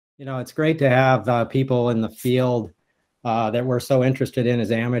It's great to have people in the field that we're so interested in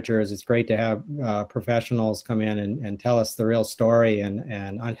as amateurs. It's great to have professionals come in and tell us the real story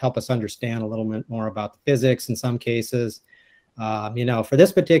and help us understand a little bit more about the physics in some cases. For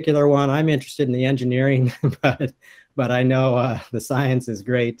this particular one, I'm interested in the engineering, but I know the science is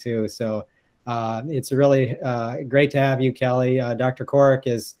great too. So it's really great to have you, Kelly. Dr.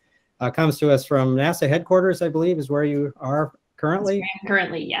 Korek comes to us from NASA headquarters, I believe, is where you are currently.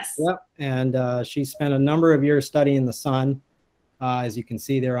 Currently, yes. Yep. And she spent a number of years studying the sun, as you can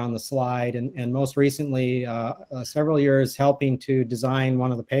see there on the slide, and most recently several years helping to design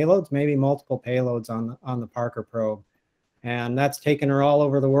one of the payloads, maybe multiple payloads on the Parker probe. And that's taken her all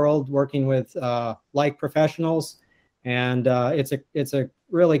over the world working with like professionals. And it's a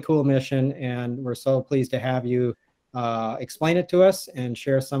really cool mission, and we're so pleased to have you explain it to us and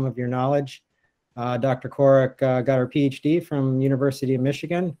share some of your knowledge. Dr. Korek got her PhD from University of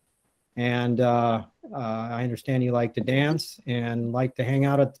Michigan, and I understand you like to dance and like to hang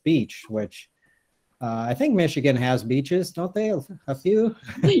out at the beach, which I think Michigan has beaches, don't they? A few?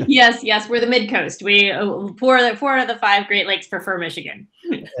 Yes, we're the mid-coast. We four out of the 5 Great Lakes prefer Michigan.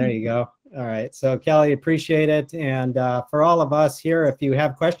 There you go. All right. So Kelly, appreciate it. And for all of us here, if you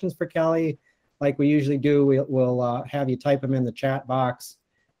have questions for Kelly, like we usually do, we'll have you type them in the chat box,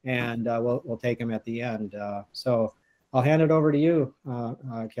 and we'll take them at the end. So I'll hand it over to you,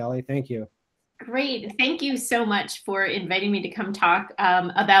 Kelly. Thank you. Great. Thank you so much for inviting me to come talk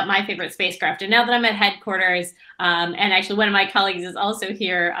about my favorite spacecraft. And now that I'm at headquarters, and actually one of my colleagues is also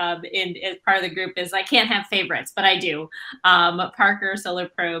here as part of the group, is I can't have favorites, but I do. Parker Solar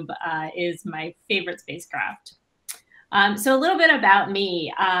Probe is my favorite spacecraft. So a little bit about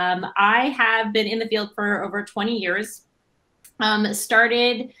me. I have been in the field for over 20 years.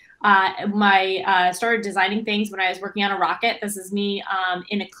 Started designing things when I was working on a rocket. This is me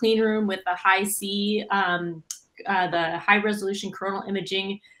in a clean room with the high-C, the high-resolution coronal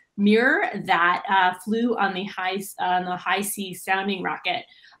imaging mirror that flew on the high-C sounding rocket.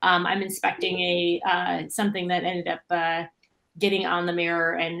 I'm inspecting something that ended up getting on the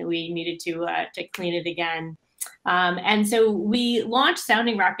mirror, and we needed to clean it again. And so we launched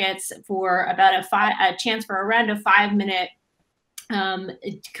sounding rockets for about a chance for around a 5-minute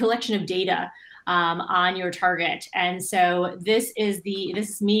collection of data on your target. And so this is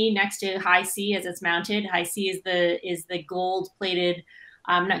me next to high-C as it's mounted. High-C is the gold-plated,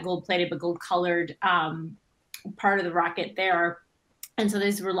 not gold-plated, but gold-colored part of the rocket there. And so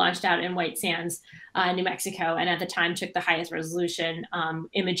these were launched out in White Sands, New Mexico, and at the time took the highest resolution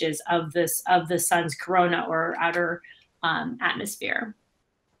images of the sun's corona, or outer atmosphere.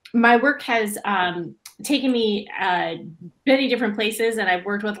 My work has taken me many different places, and I've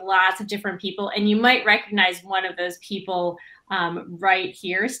worked with lots of different people. And you might recognize one of those people right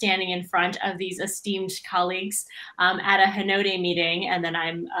here, standing in front of these esteemed colleagues at a Hinode meeting. And then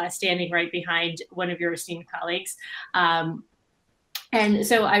I'm standing right behind one of your esteemed colleagues. And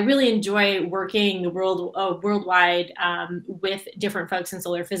so I really enjoy working worldwide with different folks in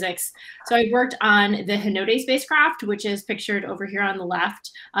solar physics. So I worked on the Hinode spacecraft, which is pictured over here on the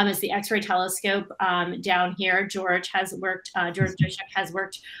left. It's the X-ray telescope down here. George Joseph has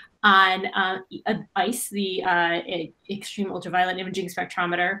worked on ICE, the Extreme Ultraviolet Imaging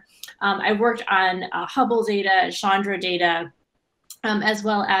Spectrometer. I worked on Hubble data, Chandra data, as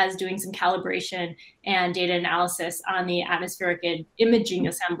well as doing some calibration and data analysis on the atmospheric imaging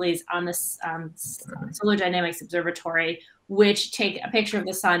assemblies on the Solar Dynamics Observatory, which take a picture of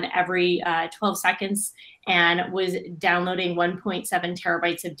the sun every 12 seconds, and was downloading 1.7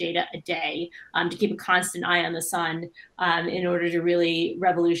 terabytes of data a day to keep a constant eye on the sun in order to really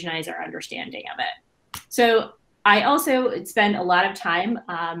revolutionize our understanding of it. So I also spend a lot of time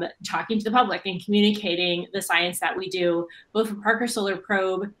talking to the public and communicating the science that we do, both for Parker Solar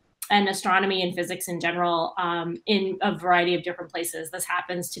Probe and astronomy and physics in general, in a variety of different places. This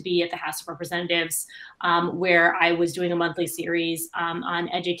happens to be at the House of Representatives, where I was doing a monthly series on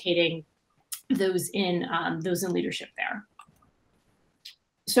educating those in leadership there.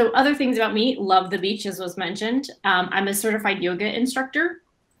 So other things about me: love the beach, as was mentioned. I'm a certified yoga instructor.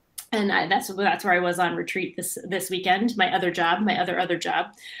 And that's where I was on retreat this weekend. My other job.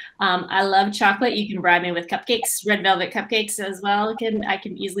 I love chocolate. You can bribe me with cupcakes, red velvet cupcakes as well. I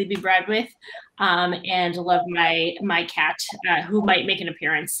can easily be bribed with. And love my cat, who might make an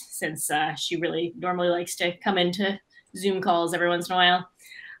appearance, since she really normally likes to come into Zoom calls every once in a while.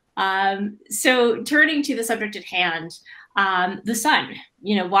 So turning to the subject at hand, the sun.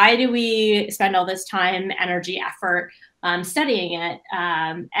 Why do we spend all this time, energy, effort studying it?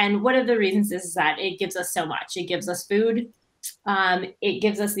 And one of the reasons is that it gives us so much. It gives us food, It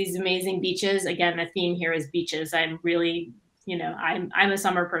gives us these amazing beaches. Again, the theme here is beaches. I'm really, I'm a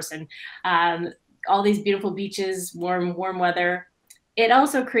summer person. All these beautiful beaches, warm weather. It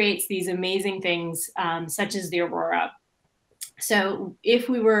also creates these amazing things, such as the aurora. So if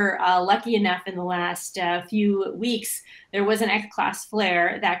we were lucky enough in the last few weeks, there was an X-class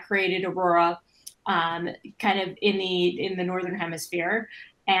flare that created aurora kind of in the northern hemisphere.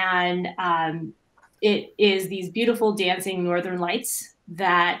 And it is these beautiful dancing northern lights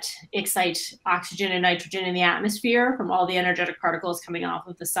that excite oxygen and nitrogen in the atmosphere from all the energetic particles coming off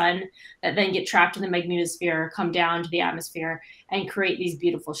of the sun that then get trapped in the magnetosphere, come down to the atmosphere, and create these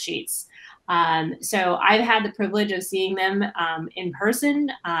beautiful sheets. So I've had the privilege of seeing them in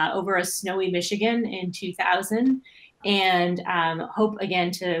person over a snowy Michigan in 2000, and hope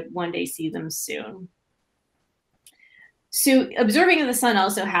again to one day see them soon. So observing of the sun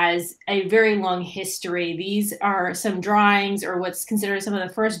also has a very long history. These are some drawings, or what's considered some of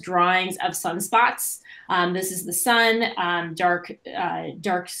the first drawings of sunspots. This is the sun,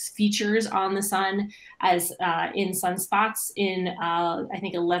 dark features on the sun as in sunspots in, I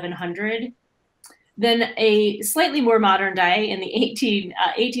think, 1100. Then a slightly more modern day in the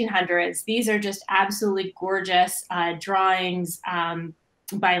 1800s. These are just absolutely gorgeous drawings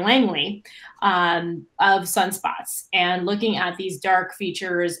by Langley of sunspots, and looking at these dark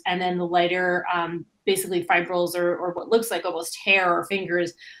features and then the lighter, basically fibrils or what looks like almost hair or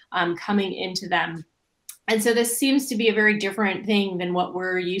fingers coming into them. And so this seems to be a very different thing than what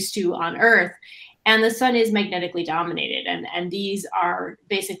we're used to on Earth. And the sun is magnetically dominated. And these are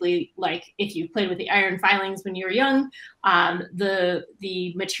basically like if you played with the iron filings when you were young, the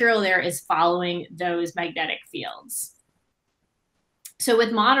material there is following those magnetic fields. So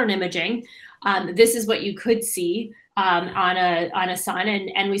with modern imaging, this is what you could see on a sun.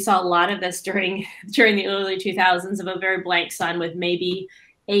 And we saw a lot of this during the early 2000s of a very blank sun with maybe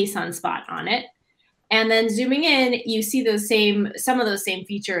a sunspot on it. And then zooming in, you see some of those same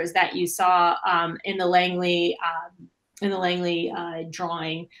features that you saw in the Langley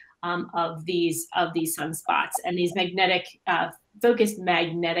drawing of these sunspots and these focused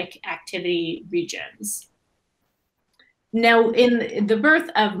magnetic activity regions. Now, in the birth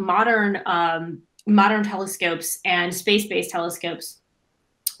of modern telescopes and space-based telescopes,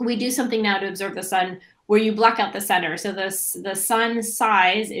 we do something now to observe the sun where you block out the center. So the sun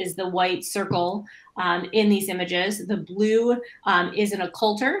size is the white circle in these images. The blue is an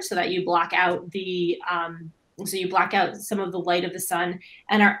occulter, so that you block out some of the light of the sun,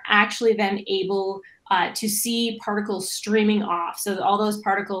 and are actually then able to see particles streaming off. So all those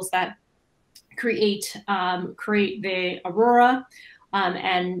particles that create the aurora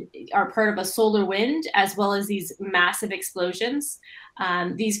and are part of a solar wind, as well as these massive explosions.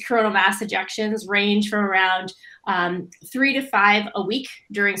 These coronal mass ejections range from around 3 to 5 a week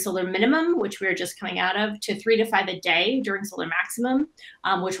during solar minimum, which we are just coming out of, to 3 to 5 a day during solar maximum,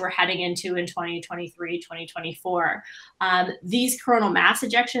 which we're heading into in 2023, 2024. These coronal mass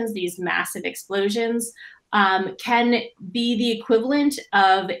ejections, these massive explosions, can be the equivalent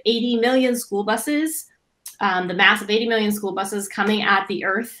of 80 million school buses, the mass of 80 million school buses coming at the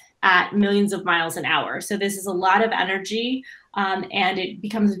Earth at millions of miles an hour. So this is a lot of energy, and it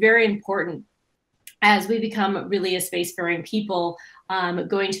becomes very important as we become really a spacefaring people,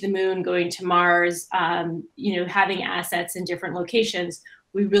 going to the moon, going to Mars, having assets in different locations.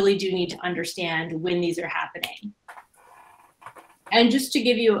 We really do need to understand when these are happening. And just to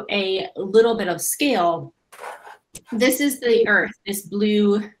give you a little bit of scale, this is the Earth, this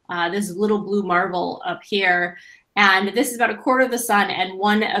little blue marble up here. And this is about a quarter of the sun and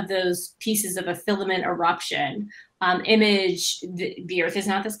one of those pieces of a filament eruption. The Earth is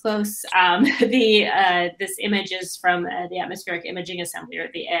not this close. This image is from the Atmospheric Imaging Assembly, or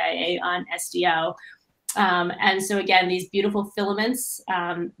the AIA on SDO. And so again, these beautiful filaments,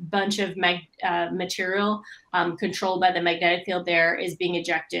 bunch of material controlled by the magnetic field there is being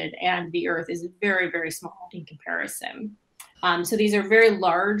ejected, and the Earth is very, very small in comparison. So these are very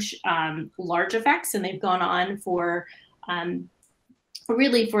large effects, and they've gone on for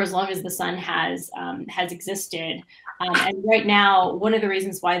really for as long as the sun has existed. And right now, one of the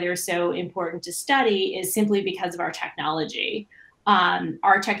reasons why they're so important to study is simply because of our technology.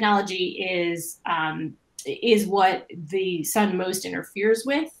 Our technology is what the sun most interferes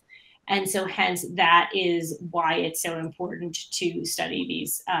with. And so hence that is why it's so important to study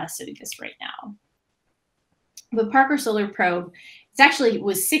this right now. The Parker Solar Probe,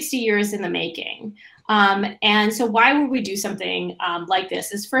 was 60 years in the making. And so why would we do something like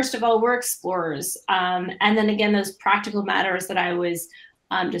this? Is first of all, we're explorers. And then again, those practical matters that I was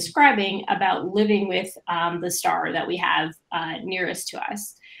describing about living with the star that we have nearest to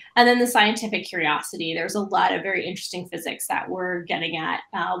us. And then the scientific curiosity. There's a lot of very interesting physics that we're getting at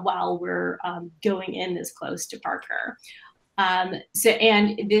while we're going in this close to Parker.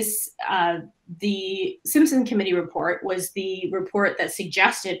 The Simpson Committee report was the report that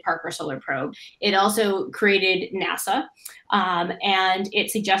suggested Parker Solar Probe. It also created NASA, and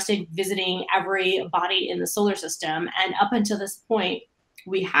it suggested visiting every body in the solar system. And up until this point,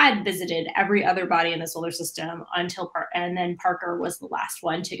 we had visited every other body in the solar system and then Parker was the last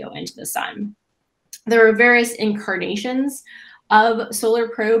one to go into the sun. There are various incarnations of solar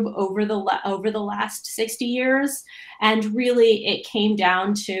probe over the last 60 years. And really it came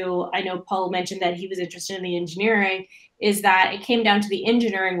down to, I know Paul mentioned that he was interested in the engineering, is that it came down to the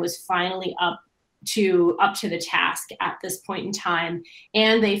engineering was finally up to the task at this point in time.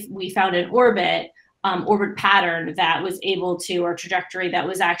 And we found an orbit pattern that was able to, or trajectory that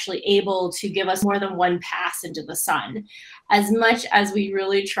was actually able to give us more than one pass into the sun. As much as we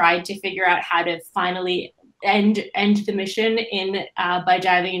really tried to figure out how to finally end the mission by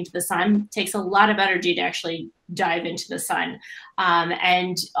diving into the sun, it takes a lot of energy to actually dive into the sun.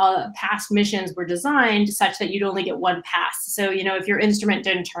 Past missions were designed such that you'd only get one pass. So, if your instrument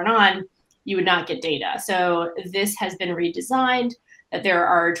didn't turn on, you would not get data. So this has been redesigned, that there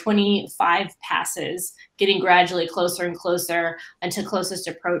are 25 passes getting gradually closer and closer until closest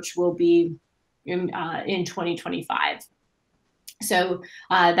approach will be in 2025. So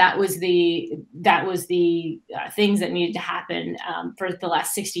that was the things that needed to happen for the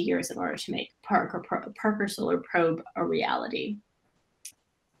last 60 years in order to make Parker Solar Probe a reality.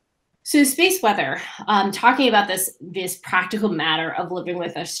 So space weather, talking about this practical matter of living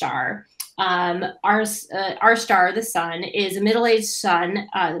with a star. Our star, the sun, is a middle-aged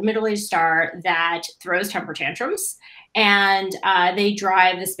star that throws temper tantrums, and they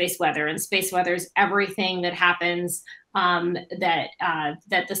drive the space weather. And space weather is everything that happens that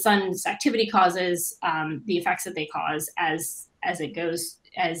the sun's activity causes, the effects that they cause as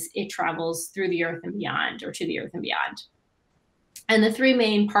it travels through the Earth and beyond, or to the Earth and beyond. And the three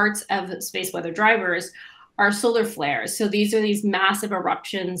main parts of space weather drivers are solar flares. So these are these massive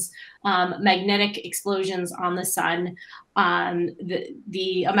eruptions, magnetic explosions on the sun.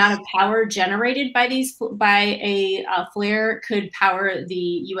 The amount of power generated by a flare could power the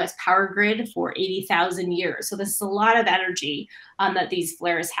U.S. power grid for 80,000 years. So this is a lot of energy that these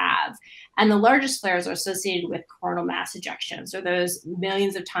flares have. And the largest flares are associated with coronal mass ejections. So those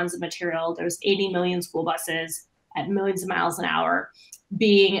millions of tons of material, those 80 million school buses at millions of miles an hour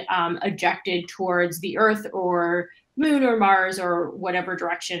being ejected towards the Earth or Moon or Mars or whatever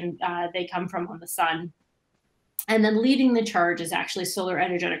direction they come from on the sun. And then leading the charge is actually solar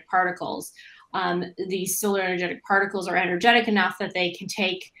energetic particles. These solar energetic particles are energetic enough that they can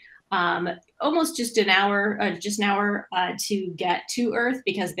take almost just an hour to get to Earth,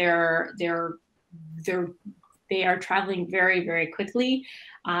 because they are traveling very, very quickly.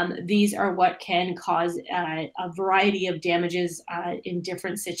 These are what can cause a variety of damages in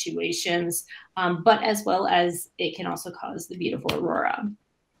different situations, but as well as it can also cause the beautiful aurora.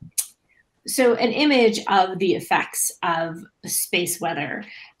 So an image of the effects of space weather.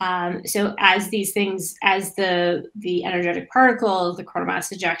 So as these things, as the energetic particles, the coronal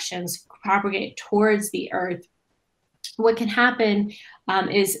mass ejections propagate towards the Earth, what can happen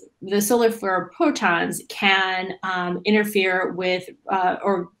is the solar flare protons can interfere with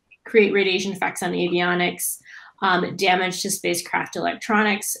or create radiation effects on avionics, damage to spacecraft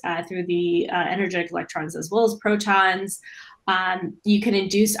electronics through the energetic electrons as well as protons. You can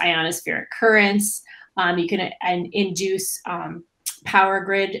induce ionospheric currents. You can induce power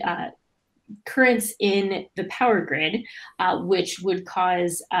grid currents in the power grid, which could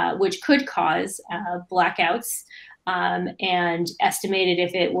cause blackouts. And estimated,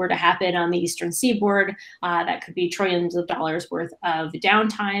 if it were to happen on the eastern seaboard, that could be trillions of dollars worth of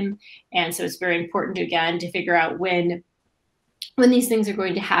downtime. And so it's very important to figure out when these things are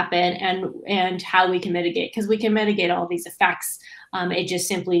going to happen and how we can mitigate, because we can mitigate all these effects. It just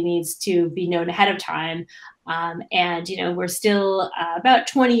simply needs to be known ahead of time. And we're still about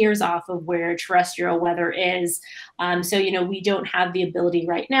 20 years off of where terrestrial weather is. So we don't have the ability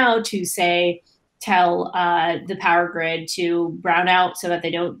right now to tell the power grid to brown out so that they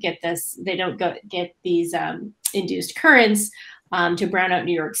don't get these induced currents to brown out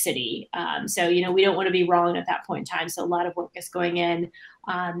New York City. So we don't want to be wrong at that point in time. So a lot of work is going in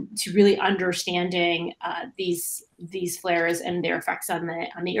to really understanding these flares and their effects on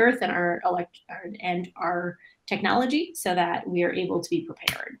the Earth and our technology, so that we are able to be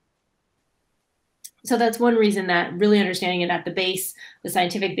prepared. So that's one reason that really understanding it at the base, the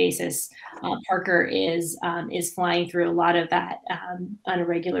scientific basis, Parker is flying through a lot of that on a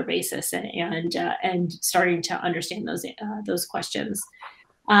regular basis, and starting to understand those questions.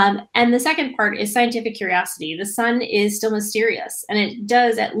 And the second part is scientific curiosity. The sun is still mysterious, and it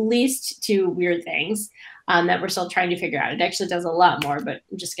does at least 2 weird things that we're still trying to figure out. It actually does a lot more, but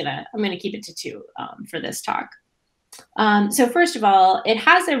I'm gonna keep it to 2 for this talk. So first of all, it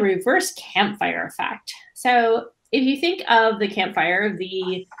has a reverse campfire effect. So if you think of the campfire,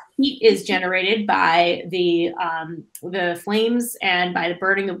 the heat is generated by the flames and by the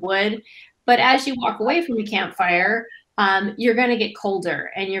burning of wood. But as you walk away from the campfire, you're going to get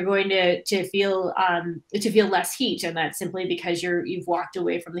colder, and you're going to feel less heat, and that's simply because you've walked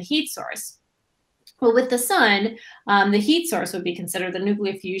away from the heat source. Well, with the sun, the heat source would be considered the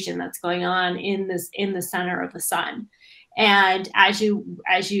nuclear fusion that's going on in the center of the sun. And as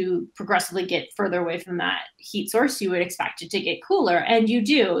you progressively get further away from that heat source, you would expect it to get cooler, and you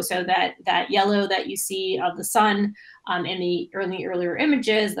do. So that yellow that you see of the sun in the earlier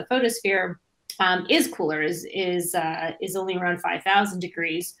images, the photosphere, is cooler, is only around 5,000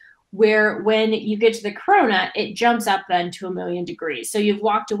 degrees. Where when you get to the corona, it jumps up then to 1,000,000 degrees. So you've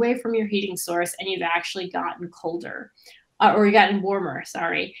walked away from your heating source, and you've actually gotten colder, or you've gotten warmer,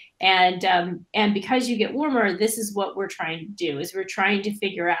 sorry. And because you get warmer, this is what we're trying to do, is we're trying to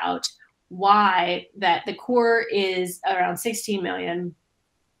figure out why that the core is around 16 million.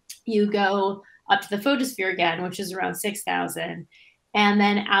 You go up to the photosphere again, which is around 6,000. And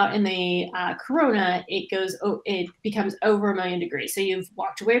then out in the corona, it becomes over 1,000,000 degrees. So you've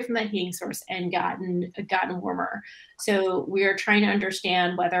walked away from that heating source and gotten warmer. So we are trying to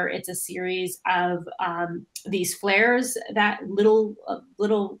understand whether it's a series of these flares, that little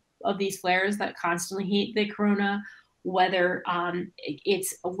of these flares that constantly heat the corona, whether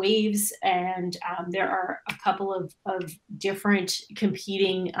it's waves, and there are a couple of different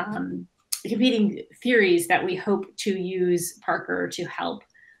competing theories that we hope to use Parker to help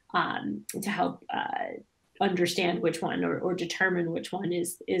understand which one, or determine which one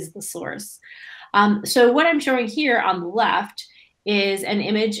is the source. So what I'm showing here on the left is an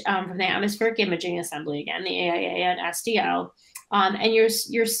image from the Atmospheric Imaging Assembly, again, the AIA and SDO, and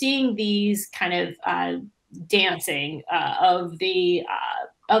you're seeing these kind of dancing of the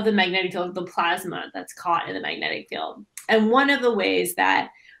magnetic field, the plasma that's caught in the magnetic field. And one of the ways that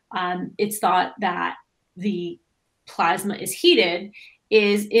it's thought that the plasma is heated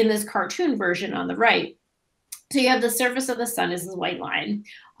is in this cartoon version on the right. So you have the surface of the sun is this white line,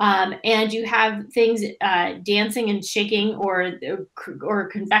 and you have things dancing and shaking or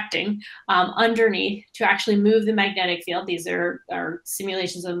convecting underneath to actually move the magnetic field. These are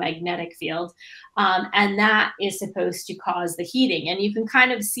simulations of a magnetic field, and that is supposed to cause the heating. And you can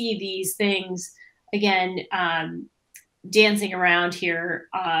kind of see these things again dancing around here,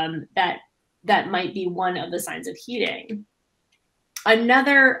 that might be one of the signs of heating.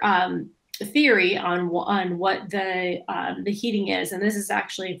 Another theory on what the heating is, and this is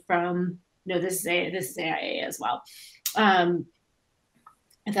actually from this is AIA as well. I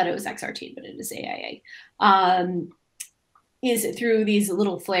thought it was XRT, but it is AIA. Is through these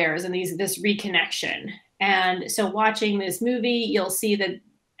little flares and this reconnection. And so watching this movie, you'll see that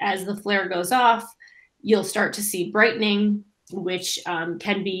as the flare goes off, you'll start to see brightening, which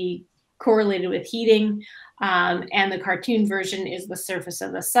can be correlated with heating. And the cartoon version is the surface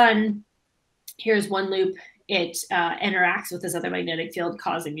of the sun. Here's one loop. It interacts with this other magnetic field,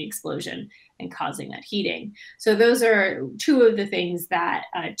 causing the explosion and causing that heating. So those are 2 of the things that,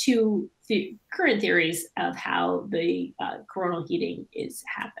 current theories of how the coronal heating is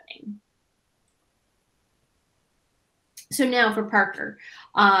happening. So now for Parker.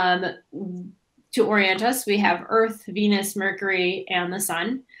 To orient us, we have Earth, Venus, Mercury, and the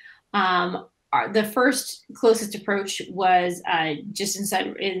sun. The first closest approach was just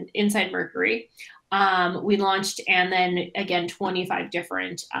inside Mercury. We launched, and then again 25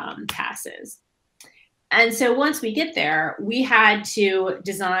 different passes. And so once we get there, we had to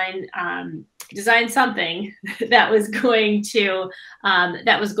design something that was going to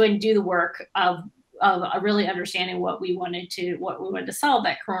do the work of really understanding what we wanted to solve,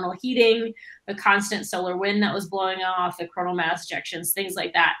 that coronal heating, the constant solar wind that was blowing off, the coronal mass ejections, things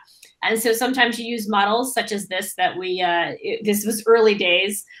like that. And so sometimes you use models such as this that this was early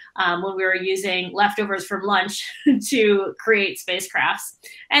days when we were using leftovers from lunch to create spacecrafts.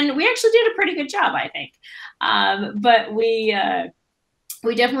 And we actually did a pretty good job, I think. But we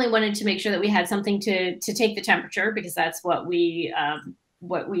definitely wanted to make sure that we had something to take the temperature, because that's what we've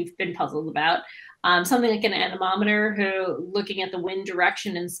been puzzled about. Something like an anemometer, looking at the wind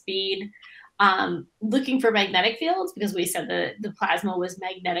direction and speed. looking for magnetic fields because we said the plasma was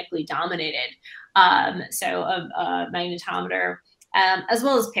magnetically dominated. So a magnetometer, as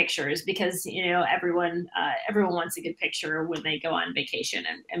well as pictures, because everyone wants a good picture when they go on vacation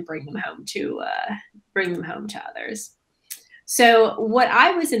and bring them home to others. So what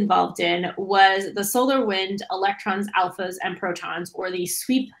I was involved in was the solar wind electrons, alphas, and protons, or the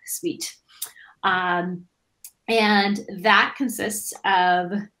SWEEP suite. And that consists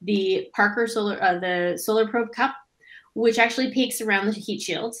of the the solar probe cup, which actually peaks around the heat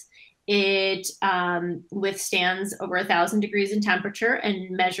shields. It withstands over 1,000 degrees in temperature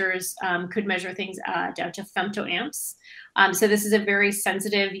and could measure things down to femtoamps. So this is a very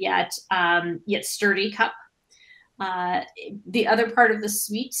sensitive yet sturdy cup. The other part of the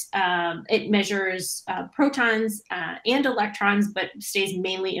suite, it measures protons and electrons, but stays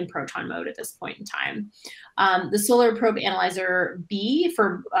mainly in proton mode at this point in time. The solar probe analyzer B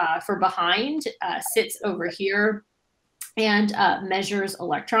for behind sits over here and measures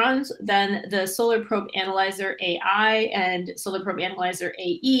electrons. Then the solar probe analyzer AI and solar probe analyzer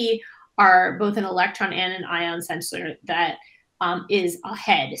AE are both an electron and an ion sensor that is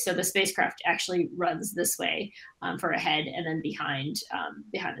ahead. So the spacecraft actually runs this way for ahead, and then behind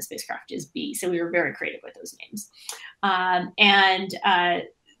the spacecraft is B. So we were very creative with those names.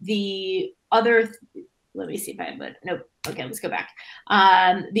 The other, let me see if I have it. Nope. Okay, let's go back.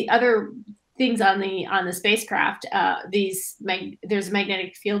 The other things on the spacecraft, there's a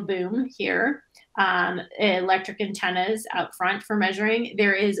magnetic field boom here, electric antennas out front for measuring.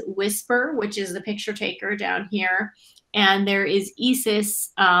 There is WHISPER, which is the picture taker down here, and there is ESIS,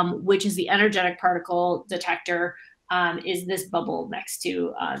 which is the energetic particle detector, is this bubble next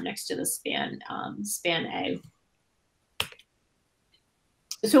to the span A.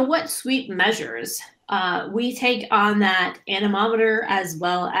 So what SWEEP measures? We take on that anemometer as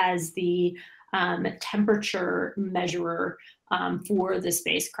well as the temperature measurer for the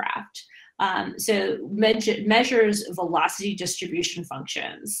spacecraft. So measures velocity distribution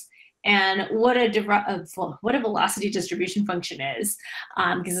functions. And what a velocity distribution function is,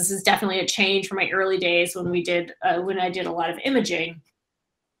 because this is definitely a change from my early days when I did a lot of imaging,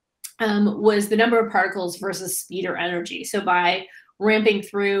 was the number of particles versus speed or energy. So by ramping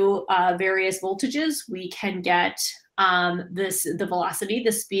through various voltages, we can get the velocity,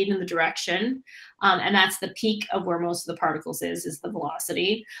 the speed, and the direction. And that's the peak of where most of the particles is the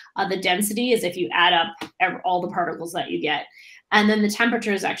velocity. The density is if you add up all the particles that you get. And then the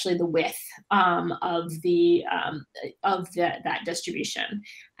temperature is actually the width of that distribution.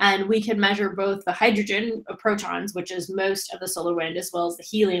 And we can measure both the hydrogen protons, which is most of the solar wind, as well as the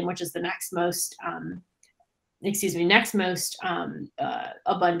helium, which is the next most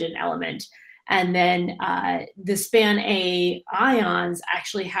abundant element. And then the span A ions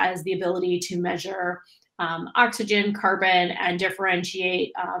actually has the ability to measure oxygen, carbon, and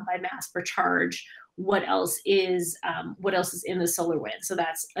differentiate by mass per charge what else is in the solar wind. So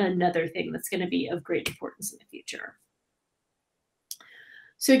that's another thing that's going to be of great importance in the future.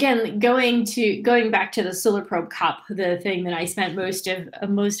 So again, going back to the solar probe cup, the thing that I spent most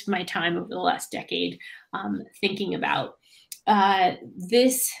of my time over the last decade thinking about.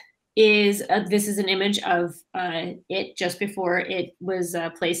 This is an image of it just before it was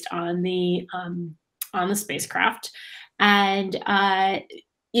placed on the spacecraft, and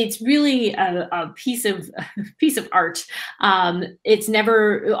it's really a piece of art. It's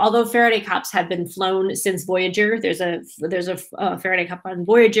never, although Faraday cups have been flown since Voyager. There's a Faraday cup on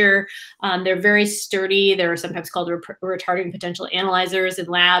Voyager. They're very sturdy. They're sometimes called retarding potential analyzers in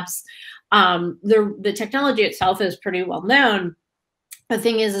labs. The technology itself is pretty well known. The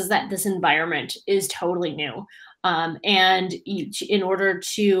thing is that this environment is totally new. And in order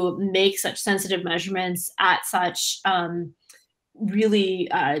to make such sensitive measurements at such really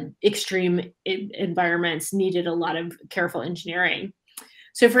extreme environments needed a lot of careful engineering.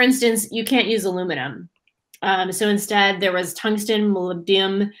 So for instance, you can't use aluminum. So instead there was tungsten,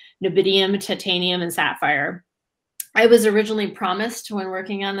 molybdenum, niobium, titanium, and sapphire. I was originally promised when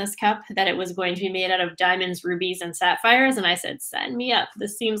working on this cup that it was going to be made out of diamonds, rubies, and sapphires. And I said, sign me up.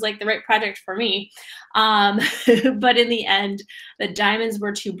 This seems like the right project for me. But in the end, the diamonds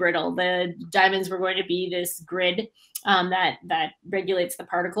were too brittle. The diamonds were going to be this grid that regulates the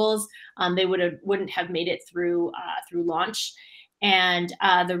particles. They wouldn't have made it through launch. And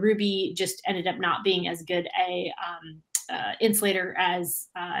the ruby just ended up not being as good a insulator as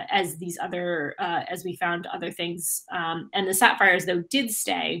these other as we found other things, and the sapphires though did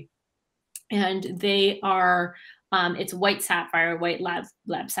stay, and they are It's white sapphire, white lab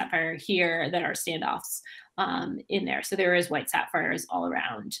sapphire here that are standoffs in there. So there is white sapphires all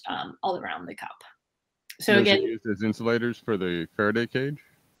around the cup. So those again, are used as insulators for the Faraday cage?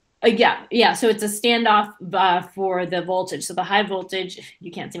 Yeah. So it's a standoff for the voltage. So the high voltage,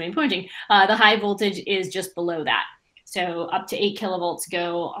 you can't see me pointing. The high voltage is just below that. So up to 8 kilovolts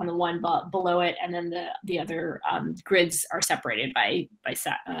go on the one below it, and then the other grids are separated by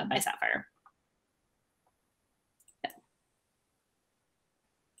sapphire.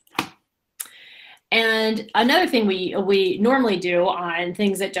 And another thing we normally do on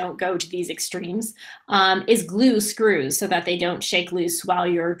things that don't go to these extremes is glue screws so that they don't shake loose while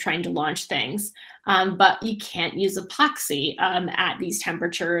you're trying to launch things. But you can't use epoxy at these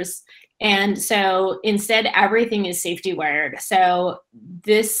temperatures. And so instead, everything is safety wired. So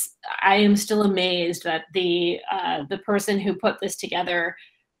this, I am still amazed that the person who put this together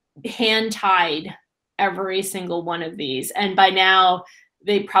hand tied every single one of these. And by now,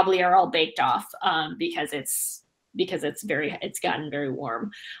 they probably are all baked off because it's gotten very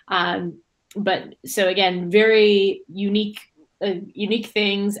warm. But so again, very unique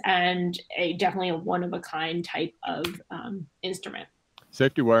things, and definitely a one-of-a-kind type of instrument.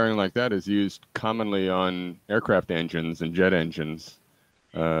 Safety wiring like that is used commonly on aircraft engines and jet engines.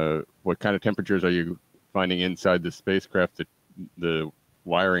 What kind of temperatures are you finding inside the spacecraft that the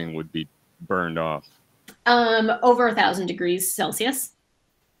wiring would be burned off? Over 1,000 degrees Celsius.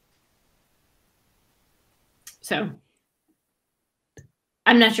 So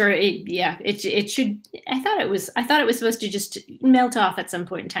I'm not sure. It should. I thought it was supposed to just melt off at some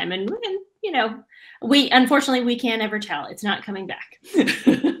point in time, and you know, unfortunately we can't ever tell. It's not coming back.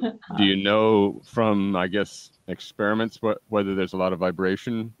 Do you know from, I guess, experiments whether there's a lot of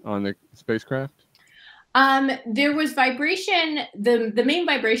vibration on the spacecraft? There was vibration. The main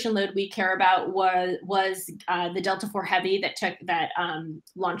vibration load we care about was the Delta IV Heavy that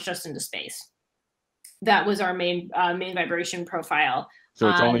launched us into space. That was our main vibration profile. So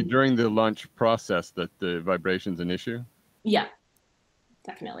it's only during the launch process that the vibration's an issue? Yeah,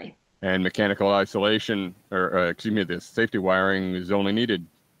 definitely. And mechanical isolation, or excuse me, the safety wiring is only needed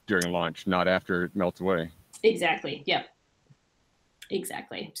during launch, not after it melts away. Exactly. Yep.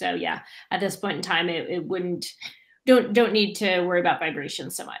 Exactly. So yeah, at this point in time, it don't need to worry about vibration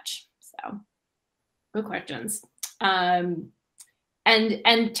so much. So good questions.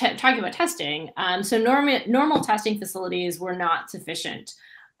 And talking about testing, so normal testing facilities were not sufficient.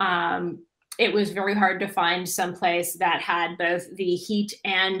 It was very hard to find someplace that had both the heat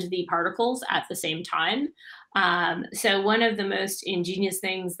and the particles at the same time. So one of the most ingenious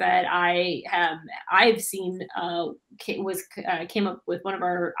things that I've seen came up with, one of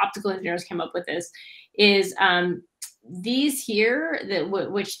our optical engineers came up with this, is these here,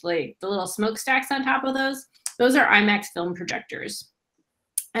 which like the little smokestacks on top of those are IMAX film projectors.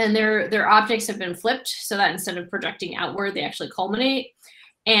 And their objects have been flipped so that instead of projecting outward, they actually culminate.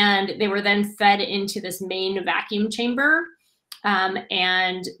 And they were then fed into this main vacuum chamber.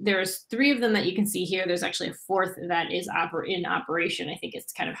 And there's 3 of them that you can see here. There's actually a 4th that is in operation. I think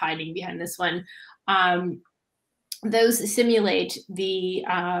it's kind of hiding behind this one. Those simulate the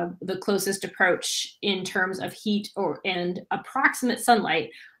closest approach in terms of heat and approximate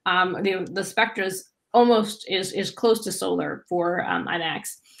sunlight. The spectra's almost is close to solar for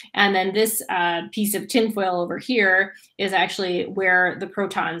IMAX. And then this piece of tinfoil over here is actually where the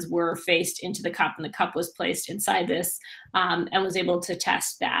protons were faced into the cup, and the cup was placed inside this and was able to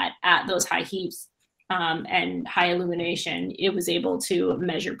test that at those high heats and high illumination. It was able to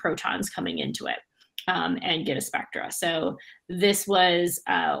measure protons coming into it and get a spectra. So this was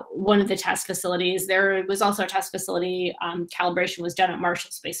one of the test facilities. There was also a test facility. Calibration was done at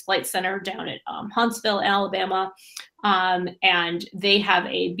Marshall Space Flight Center down at Huntsville, Alabama. And they have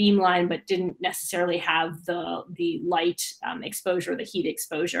a beamline, but didn't necessarily have the light exposure, the heat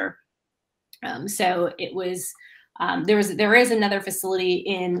exposure. So it was, there is another facility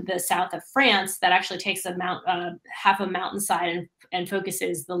in the south of France that actually takes half a mountainside and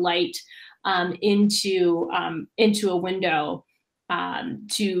focuses the light into a window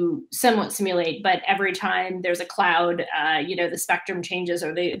to somewhat simulate, but every time there's a cloud, the spectrum changes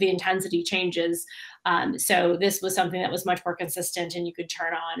or the intensity changes. So this was something that was much more consistent, and you could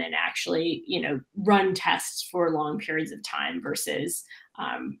turn on and actually, run tests for long periods of time versus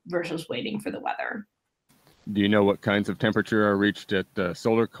waiting for the weather. Do you know what kinds of temperature are reached at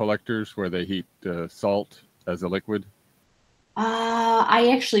solar collectors where they heat salt as a liquid? I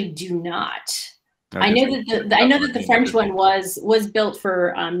actually do not. I know that the French one was built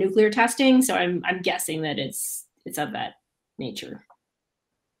for nuclear testing, so I'm guessing that it's of that nature.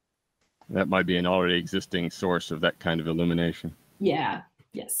 that might be an already existing source of that kind of illumination. Yeah.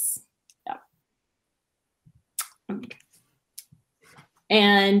 Yes. Yeah.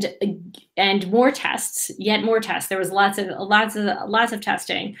 And more tests, yet more tests. There was lots of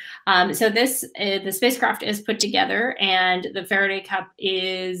testing. So the spacecraft is put together, and the Faraday cup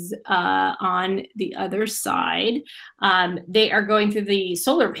is on the other side. They are going through the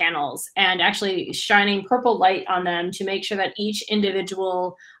solar panels and actually shining purple light on them to make sure that each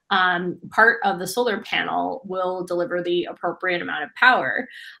individual part of the solar panel will deliver the appropriate amount of power.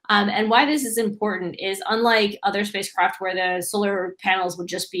 And why this is important is, unlike other spacecraft where the solar panels would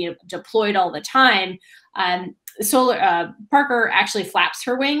just be deployed all the time, Parker actually flaps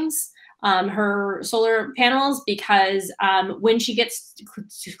her wings, her solar panels, because when she gets too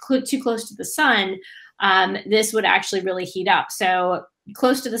close to the sun, this would actually really heat up. So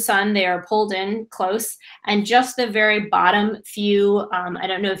close to the sun, they are pulled in close, and just the very bottom few, I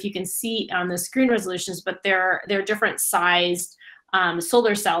don't know if you can see on the screen resolutions, but they're different sized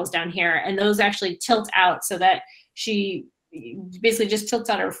solar cells down here, and those actually tilt out so that she basically just tilts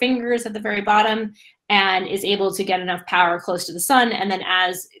out her fingers at the very bottom and is able to get enough power close to the sun. And then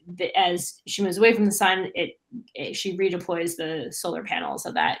as she moves away from the sun, she redeploys the solar panel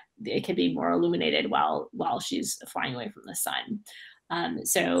so that it can be more illuminated while she's flying away from the sun.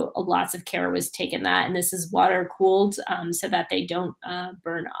 So lots of care was taken that, and this is water cooled so that they don't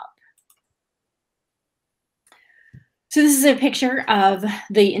burn up. So this is a picture of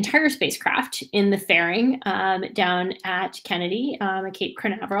the entire spacecraft in the fairing down at Kennedy at Cape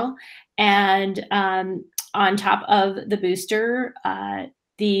Canaveral. And on top of the booster,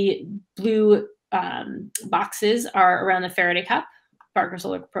 the blue boxes are around the Faraday cup, Parker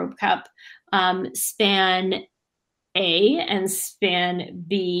Solar Probe Cup, span A and span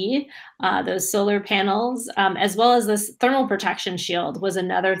B. Those solar panels, as well as this thermal protection shield, was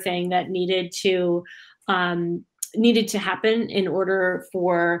another thing that needed to happen in order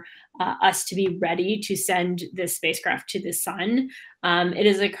for us to be ready to send this spacecraft to the sun. It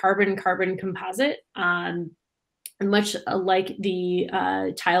is a carbon-carbon composite, much like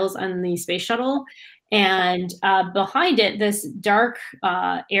the tiles on the space shuttle. And behind it, this dark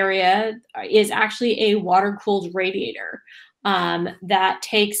area is actually a water-cooled radiator that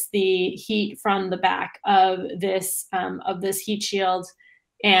takes the heat from the back of this heat shield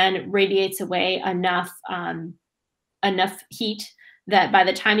and radiates away enough heat that by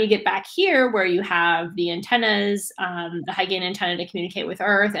the time you get back here, where you have the antennas, the high gain antenna to communicate with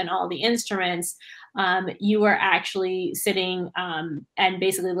Earth, and all the instruments, you are actually sitting and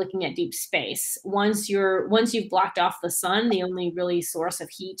basically looking at deep space. Once you've blocked off the sun, the only really source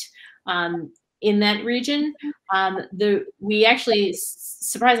of heat in that region, we actually,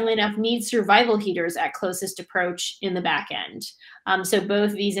 surprisingly enough, need survival heaters at closest approach in the back end. So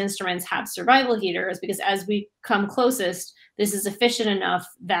both these instruments have survival heaters, because as we come closest, this is efficient enough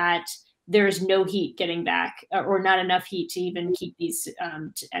that there's no heat getting back, or not enough heat to even keep these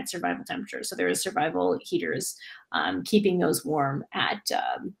at survival temperature. So there is survival heaters keeping those warm at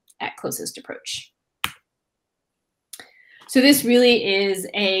closest approach. So this really is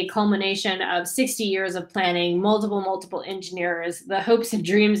a culmination of 60 years of planning, multiple engineers, the hopes and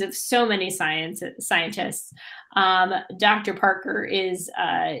dreams of so many scientists. Dr. Parker is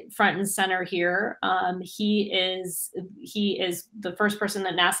front and center here. He is the first person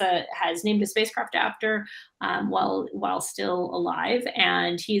that NASA has named a spacecraft after while still alive,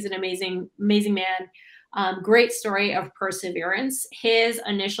 and he's an amazing man. Great story of perseverance. His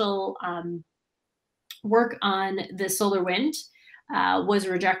initial work on the solar wind was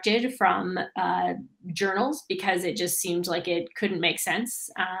rejected from journals because it just seemed like it couldn't make sense.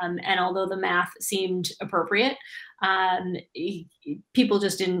 And although the math seemed appropriate, people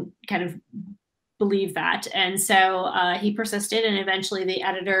just didn't kind of believe that. And so he persisted, and eventually the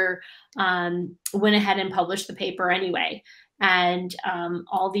editor went ahead and published the paper anyway. And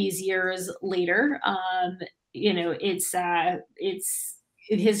all these years later, it's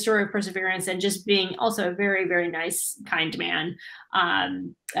his story of perseverance, and just being also a very nice, kind man,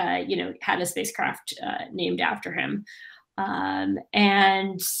 had a spacecraft named after him.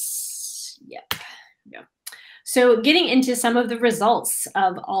 So getting into some of the results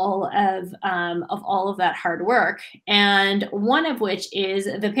of all of that hard work, and one of which is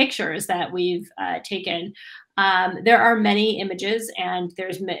the pictures that we've taken. There are many images, and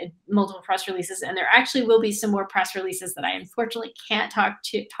there's multiple press releases, and there actually will be some more press releases that I unfortunately can't talk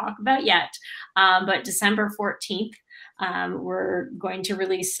about yet. But December 14th, We're going to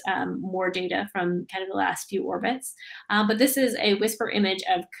release more data from kind of the last few orbits. But this is a WISPR image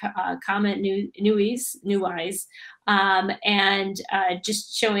of comet NEWISE, and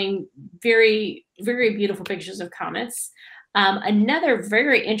just showing very, very beautiful pictures of comets. Another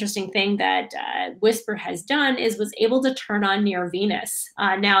very interesting thing that WISPR has done is was able to turn on near Venus.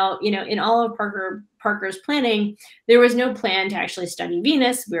 Now, in all of Parker's planning, there was no plan to actually study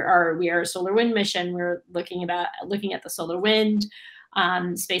Venus. We are a solar wind mission. We're looking at the solar wind,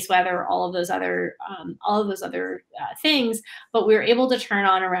 space weather, all of those other things. But we were able to turn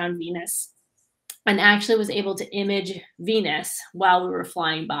on around Venus, and actually was able to image Venus while we were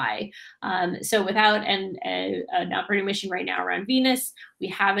flying by. So without an operating mission right now around Venus, we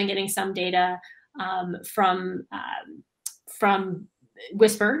have been getting some data from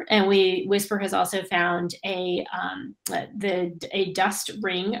WISPR, and WISPR has also found a dust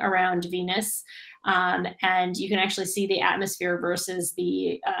ring around Venus, and you can actually see the atmosphere versus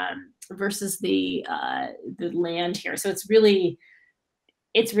the land here. So it's really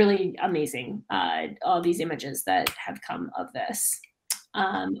amazing, all these images that have come of this.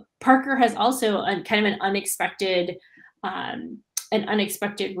 Parker has also kind of an unexpected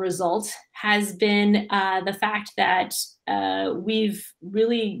result has been the fact that we've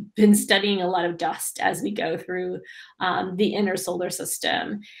really been studying a lot of dust as we go through the inner solar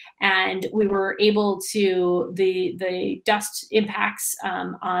system. And we were able to, the dust impacts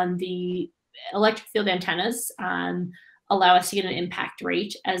on the electric field antennas allow us to get an impact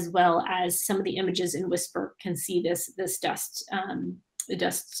rate, as well as some of the images in WISPR can see this dust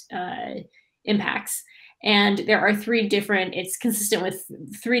impacts. And there are it's consistent with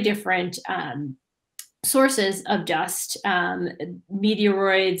 3 different sources of dust: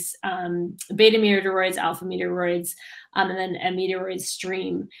 meteoroids, beta meteoroids, alpha meteoroids, and then a meteoroid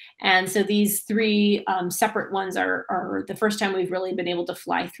stream. And so these 3 separate ones are the first time we've really been able to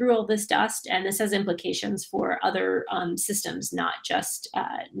fly through all this dust. And this has implications for other systems, not just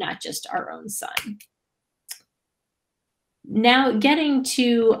our own sun. Now, getting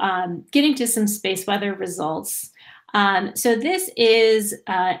to some space weather results. So this is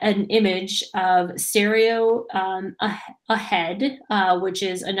an image of Stereo ahead, which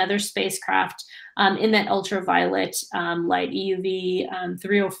is another spacecraft in that ultraviolet light, EUV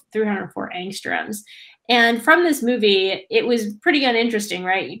 304 angstroms. And from this movie, it was pretty uninteresting,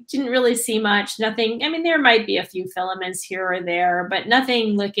 right? You didn't really see much, nothing. I mean, there might be a few filaments here or there, but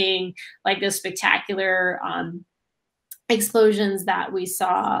nothing looking like those spectacular explosions that we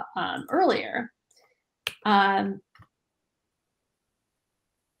saw earlier.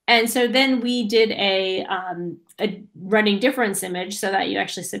 And so then we did a running difference image, so that you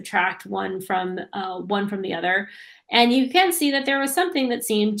actually subtract one from the other, and you can see that there was something that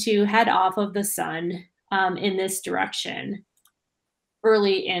seemed to head off of the sun in this direction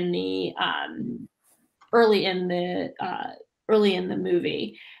early in the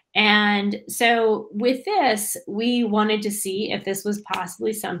movie. And so with this, we wanted to see if this was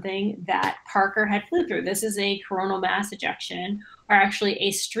possibly something that Parker had flew through. This is a coronal mass ejection, or actually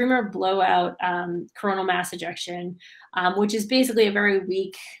a streamer blowout coronal mass ejection, which is basically a very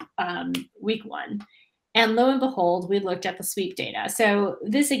weak one. And lo and behold, we looked at the sweep data. So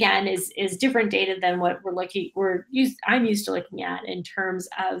this again is different data than what I'm used to looking at in terms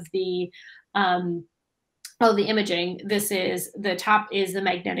of the imaging. The top is the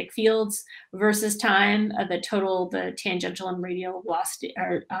magnetic fields versus time, the tangential and radial velocity,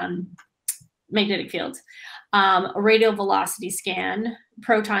 or magnetic fields, radial velocity scan,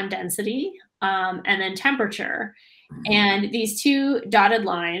 proton density, and then temperature. And these 2 dotted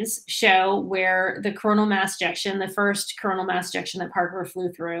lines show where the coronal mass ejection, the first coronal mass ejection that Parker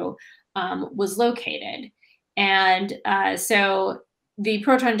flew through, was located. And so the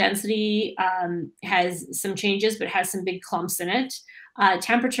proton density has some changes, but has some big clumps in it.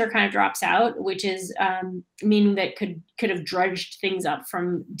 Temperature kind of drops out, which is meaning that could have drudged things up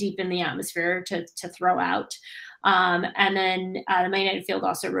from deep in the atmosphere to throw out. And then the magnetic field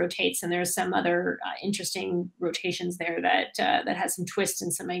also rotates, and there's some other interesting rotations there that has some twists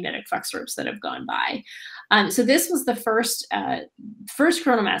and some magnetic flux ropes that have gone by. So this was the first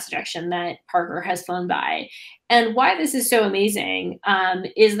coronal mass ejection that Parker has flown by. And why this is so amazing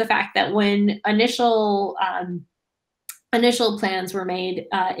is the fact that when initial plans were made,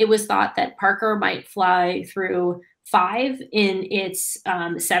 it was thought that Parker might fly through 5 in its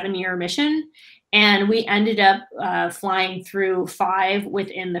 7-year mission. And we ended up flying through 5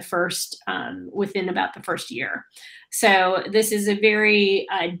 within about the first year. So this is a very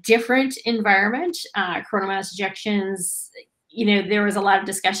different environment. Coronal mass ejections, there was a lot of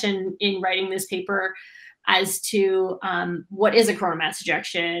discussion in writing this paper as to what is a coronal mass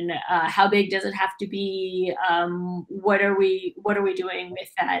ejection, how big does it have to be, what are we doing with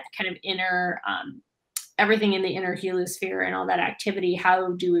that kind of inner everything in the inner heliosphere and all that activity.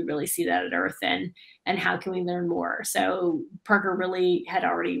 How do we really see that at Earth, and how can we learn more? So Parker really had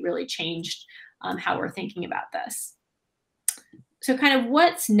already really changed how we're thinking about this. So kind of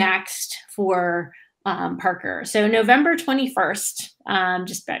what's next for Parker. So November 21st,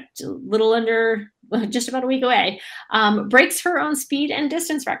 just about a little under, just about a week away, breaks her own speed and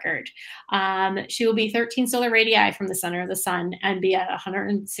distance record. She will be 13 solar radii from the center of the sun and be at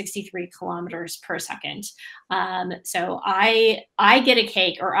 163 kilometers per second. So I get a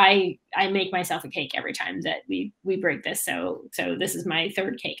cake, or I make myself a cake every time that we break this. So this is my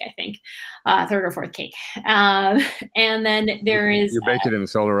third cake, I think, third or fourth cake. And then there is— You bake it in the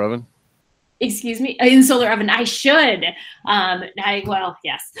solar oven? Excuse me, in solar oven. I should. Well,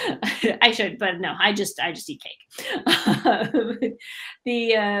 yes, I should, but no, I just eat cake.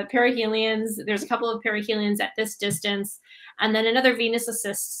 The perihelions, there's a couple of perihelions at this distance, and then another Venus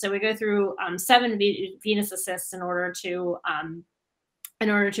assist. So we go through 7 Venus assists in order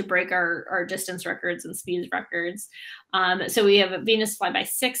to break our distance records and speed records. So we have a Venus flyby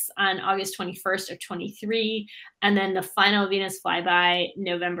 6 on August 21st of 23, and then the final Venus flyby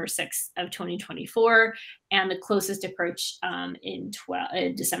November 6th of 2024, and the closest approach in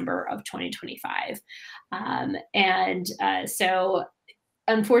December of 2025. So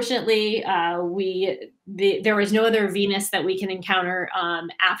unfortunately, there was no other Venus that we can encounter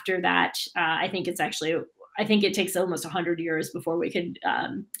after that. I think it takes almost 100 years before we could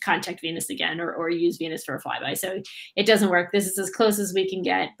contact Venus again, or use Venus for a flyby. So it doesn't work. This is as close as we can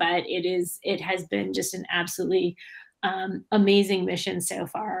get, but it has been just an absolutely amazing mission so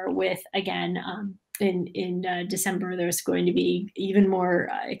far. With, again, in December, there's going to be even more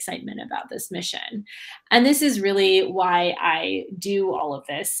excitement about this mission. And this is really why I do all of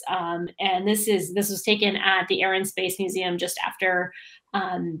this. And this was taken at the Air and Space Museum just after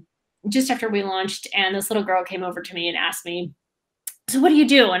we launched, and this little girl came over to me and asked me, "So what do you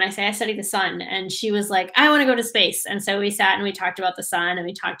do?" And I say, "I study the sun." And she was like, "I want to go to space." And so we sat and we talked about the sun, and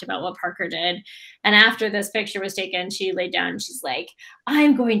we talked about what Parker did. And after this picture was taken, she laid down and she's like,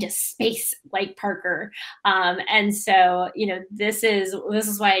 "I'm going to space like Parker." And so, this is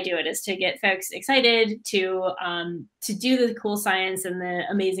why I do it, is to get folks excited to do the cool science and the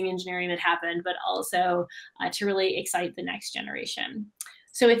amazing engineering that happened, but also to really excite the next generation.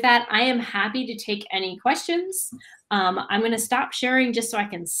 So with that, I am happy to take any questions. I'm going to stop sharing just so I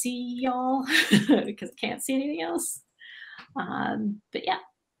can see y'all because I can't see anything else. But yeah.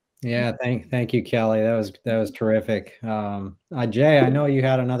 Yeah, thank you, Kelly. That was terrific. Jay, I know you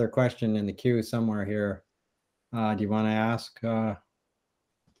had another question in the queue somewhere here. Do you want to ask? Let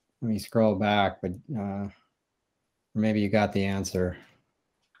me scroll back, but maybe you got the answer.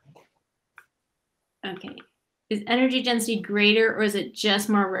 Okay. Is energy density greater, or is it just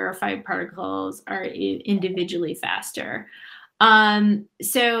more rarefied particles are individually faster?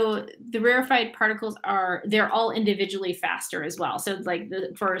 So the rarefied particles they're all individually faster as well. So like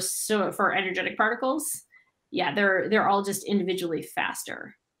for energetic particles, yeah, they're all just individually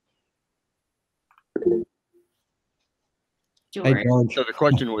faster. Hey, George. So the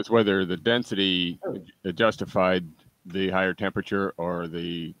question was whether the density justified the higher temperature, or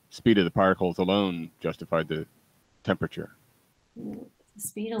the speed of the particles alone justified the temperature.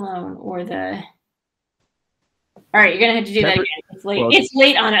 Speed alone, or the— all right, you're gonna have to do that again. It's late. Well, it's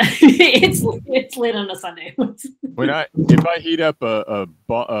late on a it's late on a Sunday. If I heat up a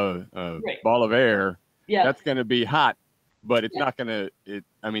ball of air, yeah, that's gonna be hot, but it's not gonna.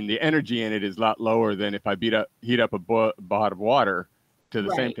 I mean, the energy in it is a lot lower than if I heat up a pot of water to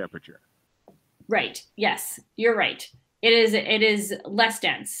the same temperature. Right. Yes, you're right. It is less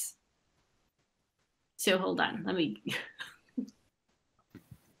dense. So hold on, let me.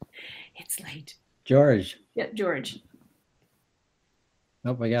 It's late. George. Yep, George.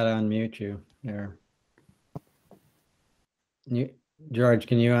 Nope, I gotta unmute you there. George,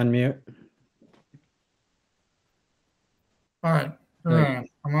 can you unmute? All right, I'm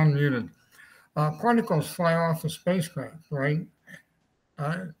unmuted. Particles fly off the spacecraft, right?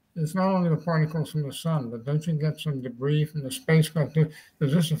 It's not only the particles from the sun, but don't you get some debris from the spacecraft?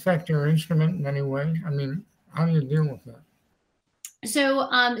 Does this affect your instrument in any way? I mean, how do you deal with that? So,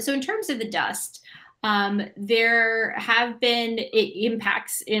 so in terms of the dust, there have been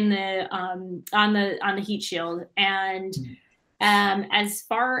impacts in the on the heat shield, and as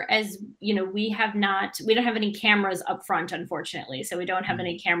far as we don't have any cameras up front, unfortunately. So we don't have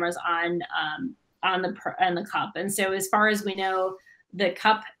any cameras on the cup, and so as far as we know, the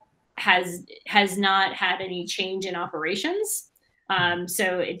cup has not had any change in operations.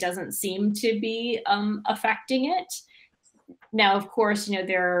 So it doesn't seem to be affecting it. Now, of course,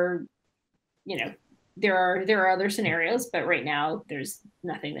 there are other scenarios, but right now there's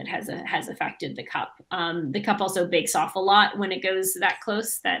nothing that has affected the cup. The cup also bakes off a lot when it goes that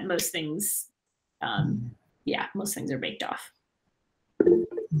close. That most things, most things are baked off.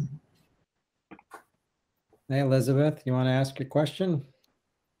 Hey, Elizabeth, you want to ask your question?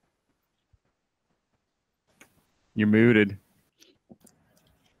 You're muted.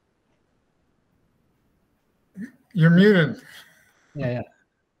 You're muted. Yeah.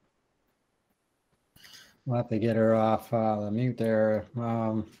 We'll have to get her off the mute there.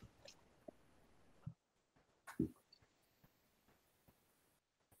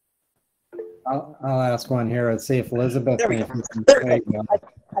 I'll ask one here and see if Elizabeth There we can. go.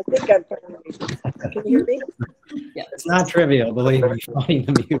 I think I'm finally. Can you hear me? Yeah. It's not trivial, believe me, finding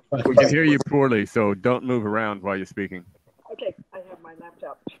the mute button. We can hear you poorly, so don't move around while you're speaking. Okay, I have my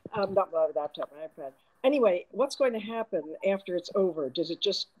laptop. Not my laptop, my iPad. Anyway, what's going to happen after it's over? Does it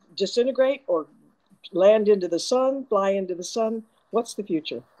just disintegrate or land into the sun, fly into the sun? What's the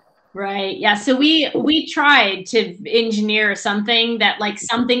future? Right. Yeah. So we tried to engineer something that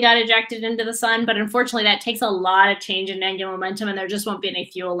something got ejected into the sun, but unfortunately that takes a lot of change in angular momentum and there just won't be any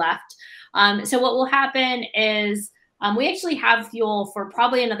fuel left. So what will happen is we actually have fuel for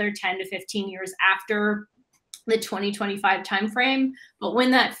probably another 10 to 15 years after the 2025 timeframe. But when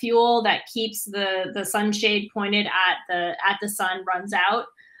that fuel that keeps the sunshade pointed at the sun runs out,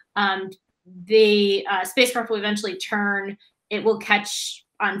 the spacecraft will eventually turn. It will catch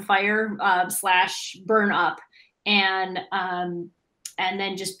on fire / burn up, and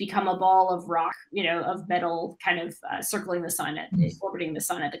then just become a ball of rock, of metal, kind of circling the sun, orbiting the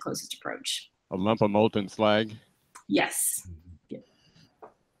sun at the closest approach. A lump of molten slag. Yes.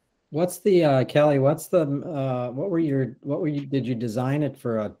 What's the Kelly? What's the did you design it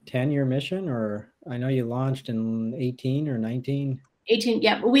for a 10-year mission, or I know you launched in 18 or 19? 18.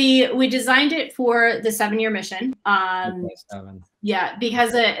 Yeah, we designed it for the 7-year mission. Yeah,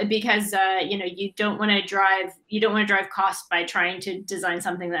 because you don't want to drive cost by trying to design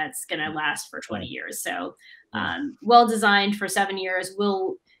something that's going to last for 20 years. So well designed for 7 years,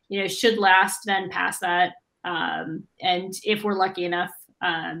 should last then past that. And if we're lucky enough.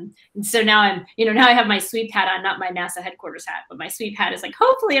 And so now I have my sweep hat on, not my NASA headquarters hat, but my sweep hat is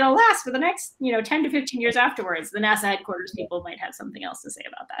hopefully it'll last for the next, 10 to 15 years afterwards. The NASA headquarters people might have something else to say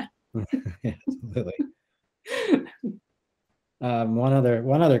about that. Absolutely. One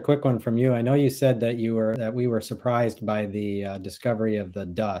other quick one from you. I know you said that we were surprised by the discovery of the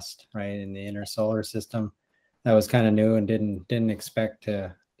dust, right, in the inner solar system. That was kind of new and didn't expect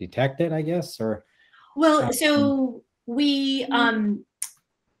to detect it, I guess, or. Well, so we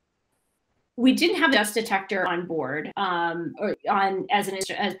didn't have a dust detector on board or as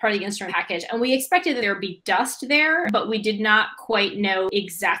part of the instrument package, and we expected that there would be dust there, but we did not quite know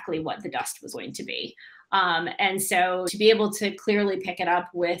exactly what the dust was going to be. And so to be able to clearly pick it up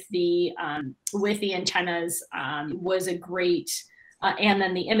with the antennas was a great, and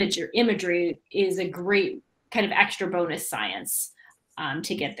then the imagery is a great kind of extra bonus science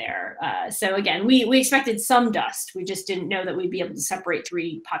to get there. So again, we expected some dust. We just didn't know that we'd be able to separate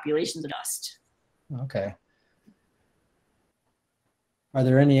 3 populations of dust. Okay. Are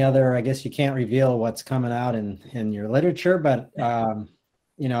there any other, I guess you can't reveal what's coming out in your literature, but are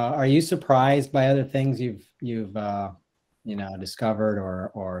you surprised by other things you've discovered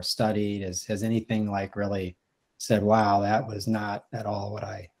or studied? Has anything really said, wow, that was not at all what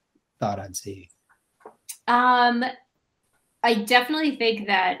I thought I'd see? I definitely think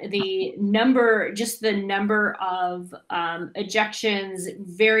that the number of ejections,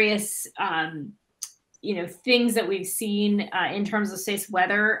 various things that we've seen in terms of space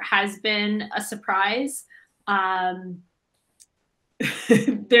weather has been a surprise.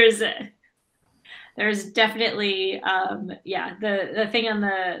 There's definitely the thing on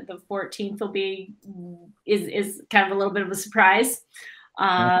the 14th is kind of a little bit of a surprise.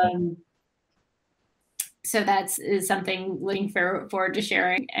 So is something looking forward to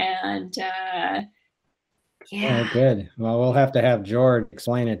sharing. And yeah. Oh, good. Well, we'll have to have George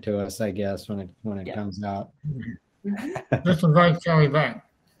explain it to us, I guess, when it comes out. Just invite Kelly back.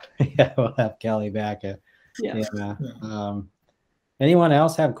 Yeah, we'll have Kelly back. Anyone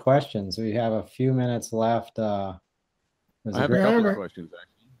else have questions? We have a few minutes left. I have a couple of questions,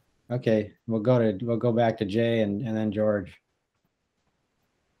 actually. Okay, we'll go back to Jay and then George.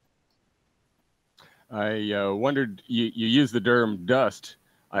 I wondered, you use the term dust.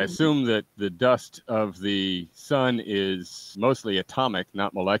 I assume that the dust of the sun is mostly atomic,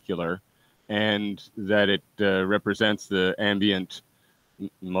 not molecular, and that it represents the ambient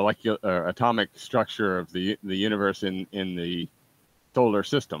molecular atomic structure of the universe in the solar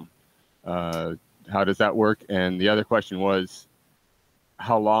system. How does that work? And the other question was,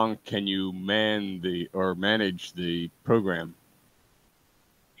 how long can you manage the program?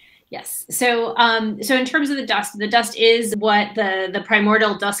 Yes. So, so in terms of the dust is what the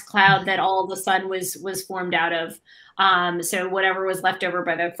primordial dust cloud that all the sun was formed out of. So whatever was left over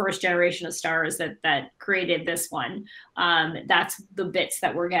by the first generation of stars that created this one, that's the bits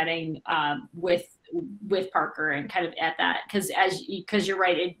that we're getting with Parker and kind of at that, because you're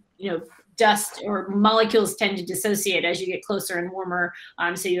right, dust or molecules tend to dissociate as you get closer and warmer,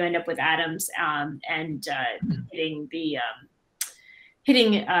 so you end up with atoms and hitting the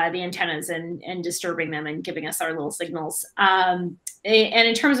antennas and disturbing them and giving us our little signals. And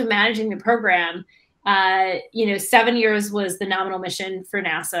in terms of managing the program, 7 years was the nominal mission for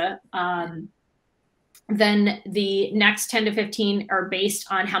NASA. Then the next 10 to 15 are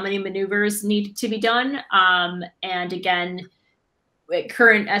based on how many maneuvers need to be done. And again,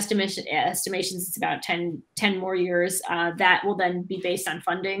 current estimations, it's about 10 more years. That will then be based on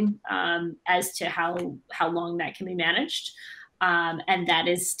funding as to how long that can be managed. And that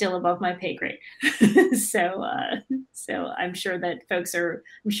is still above my pay grade. So I'm sure that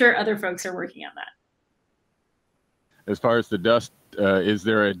other folks are working on that. As far as the dust, is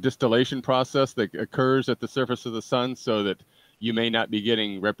there a distillation process that occurs at the surface of the sun so that you may not be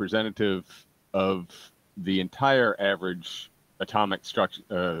getting representative of the entire average atomic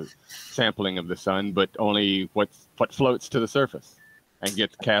structure sampling of the sun, but only what floats to the surface and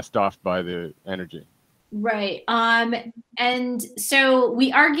gets cast off by the energy? Right. And so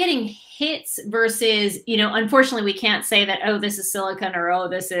we are getting hits versus, unfortunately we can't say that, oh, this is silicon or, oh,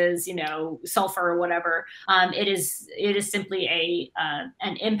 this is, sulfur or whatever. It is simply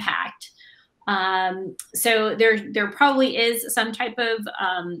an impact. So there probably is some type of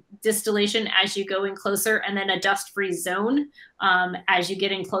distillation as you go in closer, and then a dust-free zone as you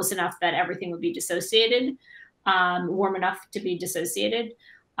get in close enough that everything would be dissociated, warm enough to be dissociated.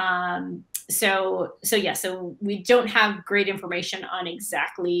 So we don't have great information on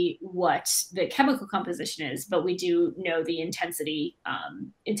exactly what the chemical composition is, but we do know the intensity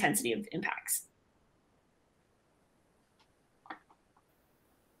of impacts.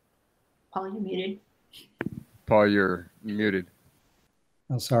 Paul, you're muted. Paul, you're muted.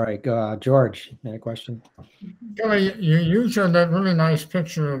 Oh, sorry. George, you had a question? Kelly, you showed that really nice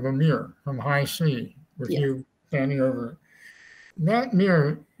picture of a mirror from high C with you standing over it. That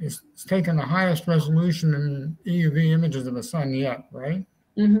mirror is taking the highest resolution in EUV images of the sun yet, right?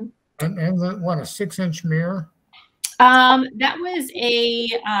 Mm-hmm. And what, a 6-inch mirror? That was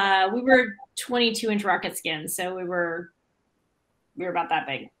we were 22-inch rocket skin, so we were about that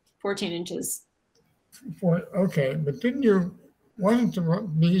big, 14 inches. Okay, but you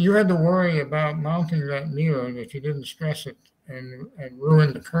had to worry about mounting that mirror that you didn't stress it and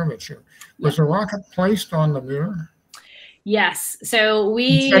ruin the curvature. Was the rocket placed on the mirror? Yes. So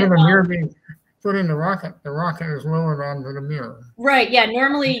instead of the mirror being put in the rocket is lowered onto the mirror. Right. Yeah.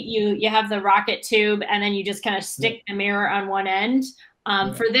 Normally you have the rocket tube and then you just kind of stick the mirror on one end.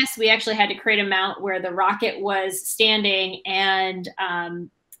 For this, we actually had to create a mount where the rocket was standing and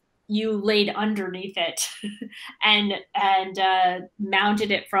you laid underneath it and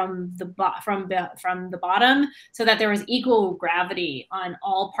mounted it from the bottom so that there was equal gravity on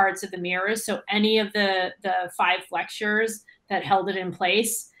all parts of the mirrors. So any of the 5 flexures that held it in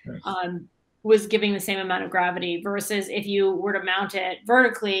place was giving the same amount of gravity, versus if you were to mount it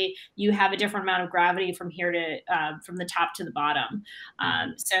vertically, you have a different amount of gravity from here to from the top to the bottom.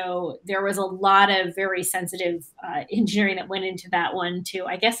 So there was a lot of very sensitive engineering that went into that one too.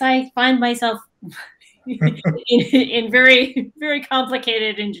 I guess I find myself in very, very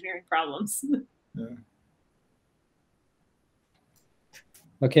complicated engineering problems. Yeah.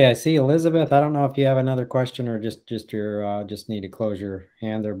 Okay, I see Elizabeth. I don't know if you have another question or just just need to close your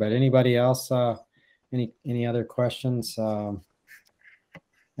hand there. But anybody else? Any other questions? I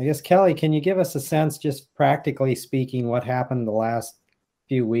guess Kelly, can you give us a sense, just practically speaking, what happened the last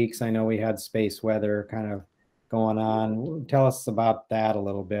few weeks? I know we had space weather kind of going on. Tell us about that a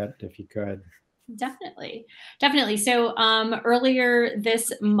little bit, if you could. Definitely. So earlier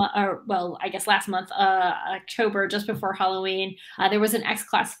this month, well, I guess last month, October, just before Halloween, there was an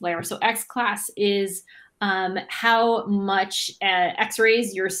X-class flare. So X-class is how much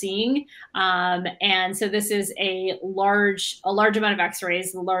X-rays you're seeing. And so this is a large amount of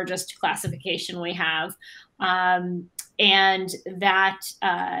X-rays, the largest classification we have. And that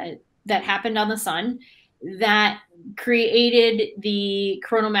happened on the sun. That created the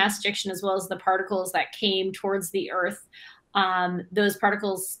coronal mass ejection as well as the particles that came towards the Earth. Those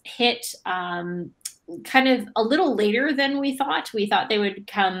particles hit kind of a little later than we thought. We thought they would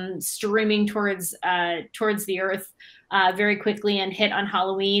come streaming towards the Earth very quickly and hit on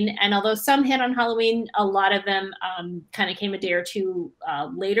Halloween. And although some hit on Halloween, a lot of them kind of came a day or two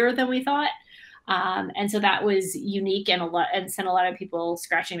later than we thought. And so that was unique and sent a lot of people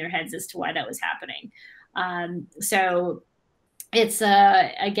scratching their heads as to why that was happening. So it's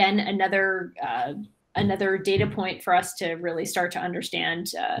again another data point for us to really start to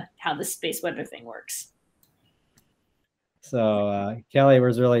understand how the space weather thing works. So Kelly, it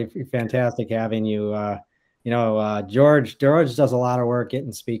was really fantastic having you. George does a lot of work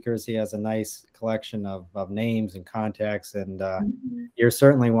getting speakers. He has a nice collection of names and contacts, and you're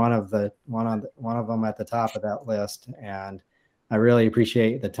certainly one of them at the top of that list. And I really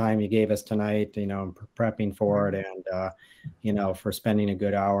appreciate the time you gave us tonight, prepping for it, and for spending a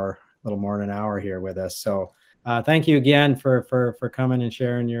good hour, a little more than an hour here with us. So thank you again for coming and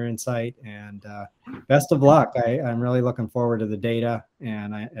sharing your insight, and best of luck. I'm really looking forward to the data,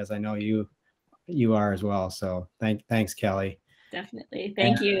 and as I know you are as well. So thanks, Kelly. Definitely.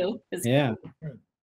 Thank you. Yeah.